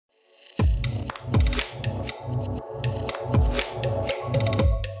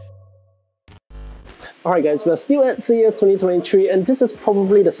Alright guys, we're still at CES 2023 and this is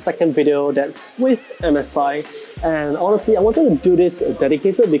probably the second video that's with MSI, and honestly I wanted to do this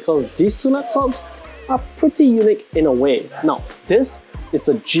dedicated because these two laptops are pretty unique in a way. Now this is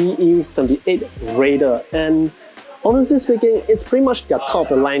the GE78 Raider, and honestly speaking it's pretty much their top of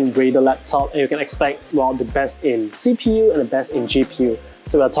the line Raider laptop, and you can expect, well, the best in CPU and the best in GPU.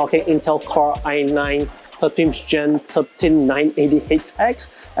 So we're talking Intel Core i9 13th Gen 13980 HX,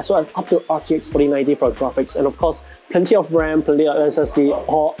 as well as up to RTX 4090 for graphics, and of course plenty of RAM, plenty of SSD,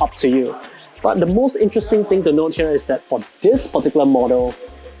 all up to you. But the most interesting thing to note here is that for this particular model,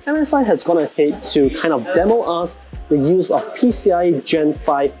 MSI has gone ahead to kind of demo us the use of PCIe Gen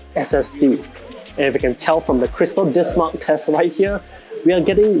 5 SSD. And if you can tell from the crystal disk mark test right here, we are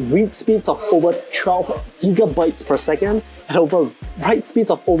getting read speeds of over 12 gigabytes per second and over write speeds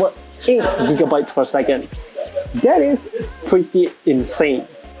of over 8 gigabytes per second. That is pretty insane.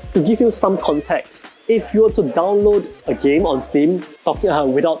 To give you some context, if you were to download a game on Steam,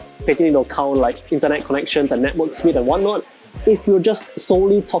 without taking into account like internet connections and network speed and whatnot, if you're just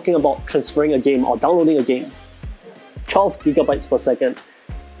solely talking about transferring a game or downloading a game, 12 gigabytes per second,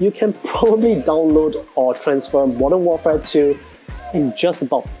 you can probably download or transfer Modern Warfare 2 in just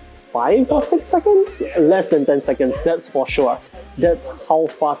about 5 or 6 seconds? Less than 10 seconds, that's for sure. That's how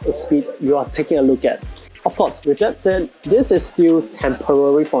fast a speed you are taking a look at. Of course, with that said, this is still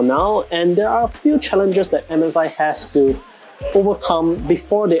temporary for now, and there are a few challenges that MSI has to overcome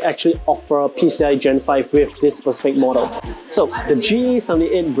before they actually offer PCIe Gen 5 with this specific model. So the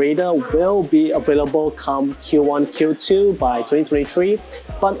GE78 Raider will be available come Q1, Q2 by 2023,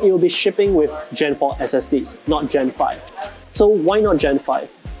 but it will be shipping with Gen 4 SSDs, not Gen 5. So why not Gen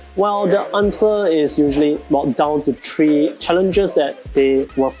 5? Well, the answer is usually boiled down to 3 challenges that they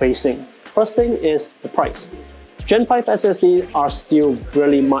were facing. First thing is the price. Gen 5 SSDs are still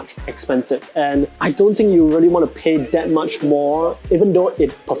really much expensive, and I don't think you really want to pay that much more even though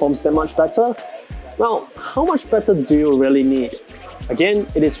it performs that much better. Well, how much better do you really need? Again,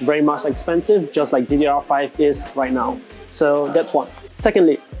 it is very much expensive, just like DDR5 is right now. So that's one.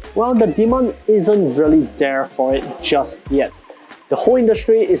 Secondly, well, the demand isn't really there for it just yet. The whole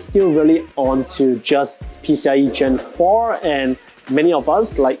industry is still really on to just PCIe Gen 4, and many of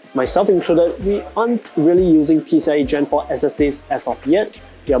us, like myself included, we aren't really using PCIe Gen 4 SSDs as of yet.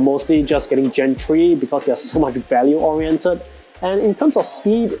 We are mostly just getting Gen 3 because they are so much value oriented. And in terms of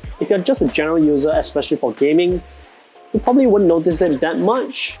speed, if you're just a general user, especially for gaming, you probably wouldn't notice it that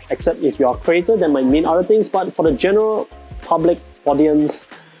much, except if you're a creator, that might mean other things. But for the general public audience,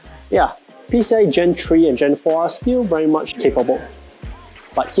 yeah, PCIe Gen 3 and Gen 4 are still very much capable.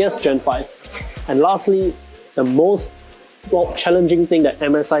 But here's Gen 5. And lastly, the most challenging thing that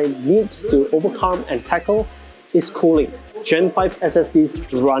MSI needs to overcome and tackle is cooling. Gen 5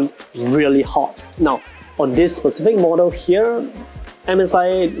 SSDs run really hot. Now, on this specific model here,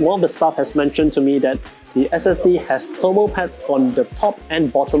 MSI, one of the staff has mentioned to me that the SSD has thermal pads on the top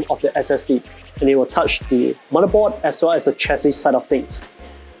and bottom of the SSD, and it will touch the motherboard as well as the chassis side of things.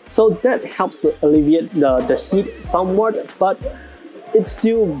 So that helps to alleviate the heat somewhat, but it's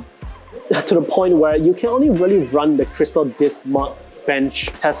still to the point where you can only really run the crystal disk mark bench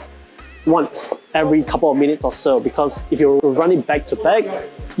test once every couple of minutes or so, because if you run it back to back,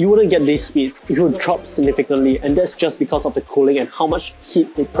 you wouldn't get these speeds. It would drop significantly, and that's just because of the cooling and how much heat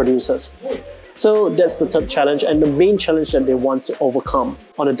it produces. So that's the third challenge, and the main challenge that they want to overcome.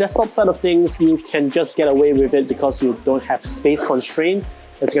 On the desktop side of things, you can just get away with it because you don't have space constraint.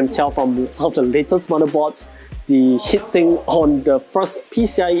 As you can tell from some of the latest motherboards, the heatsink on the first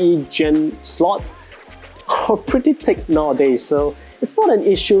PCIe Gen slot are pretty thick nowadays, so it's not an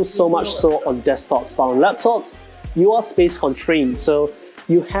issue so much so on desktops. But on laptops, you are space constrained, so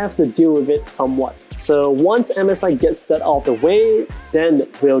you have to deal with it somewhat. So once MSI gets that out of the way, then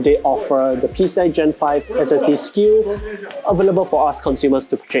will they offer the PCIe Gen 5 SSD SKU available for us consumers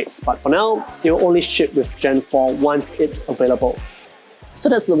to purchase. But for now, it will only ship with Gen 4 once it's available. So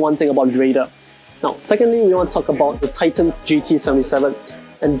that's the one thing about Raider. Now, secondly, we want to talk about the Titan GT77.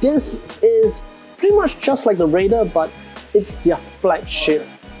 And this is pretty much just like the Raider, but it's their flagship,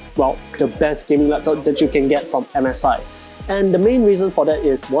 well, the best gaming laptop that you can get from MSI. And the main reason for that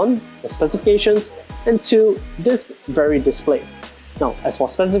is 1, the specifications, and 2, this very display. Now, as for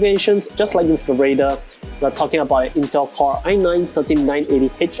specifications, just like with the Raider, we're talking about an Intel Core i9 13980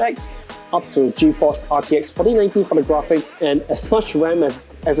 HX, up to GeForce RTX 4090 for the graphics, and as much RAM as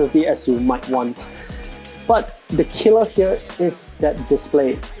SSD as you might want. But the killer here is that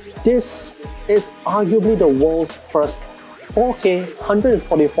display. This is arguably the world's first 4K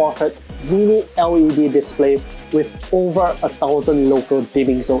 144Hz mini LED display with over 1,000 local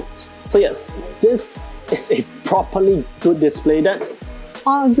dimming zones. So yes, this is a properly good display that's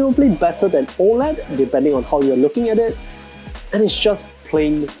arguably better than OLED, depending on how you're looking at it, and it's just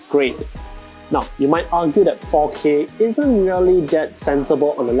plain great. Now, you might argue that 4K isn't really that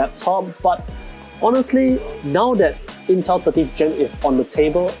sensible on a laptop, but honestly, now that Intel 13th Gen is on the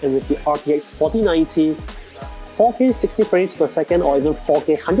table and with the RTX 4090, 4K 60 frames per second or even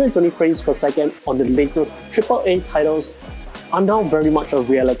 4K 120 frames per second on the latest AAA titles are now very much a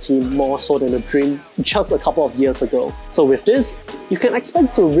reality, more so than a dream just a couple of years ago. So with this, you can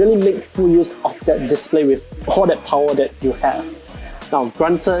expect to really make full use of that display with all that power that you have. Now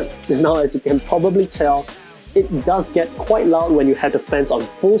granted, now as you can probably tell, it does get quite loud when you have the fans on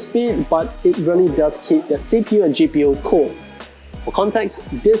full speed, but it really does keep that CPU and GPU cool. For context,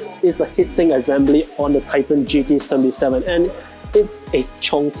 this is the heatsink assembly on the Titan GT77 and it's a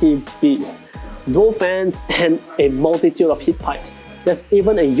chunky beast. Dual fans and a multitude of heat pipes. There's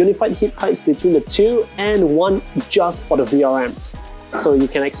even a unified heat pipes between the two and one just for the VRMs. So you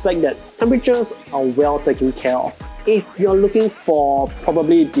can expect that temperatures are well taken care of. If you're looking for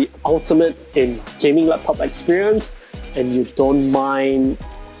probably the ultimate in gaming laptop experience and you don't mind,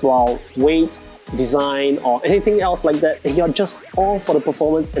 well, weight, design or anything else like that, and you're just all for the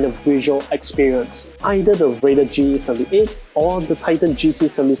performance and the visual experience, either the Raider GE78 or the Titan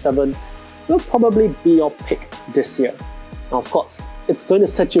GT77 will probably be your pick this year. Now of course, it's going to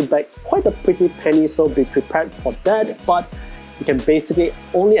set you back quite a pretty penny, so be prepared for that, but you can basically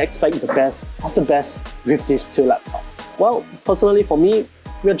only expect the best of the best with these two laptops. Well, personally for me,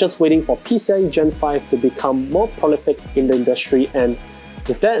 we're just waiting for PCIe Gen 5 to become more prolific in the industry, and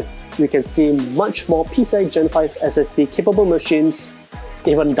with that, we can see much more PCIe Gen 5 SSD capable machines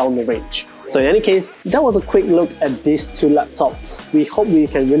even down the range. So in any case, that was a quick look at these two laptops. We hope we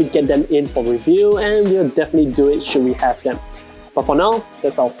can really get them in for review, and we'll definitely do it should we have them. But for now,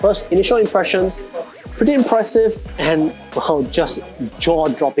 that's our first initial impressions. Pretty impressive and, well, just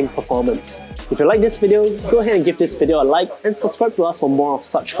jaw-dropping performance. If you like this video, go ahead and give this video a like and subscribe to us for more of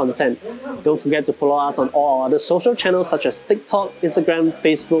such content. Don't forget to follow us on all our other social channels such as TikTok, Instagram,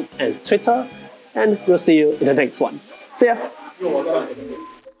 Facebook and Twitter, and we'll see you in the next one. See ya!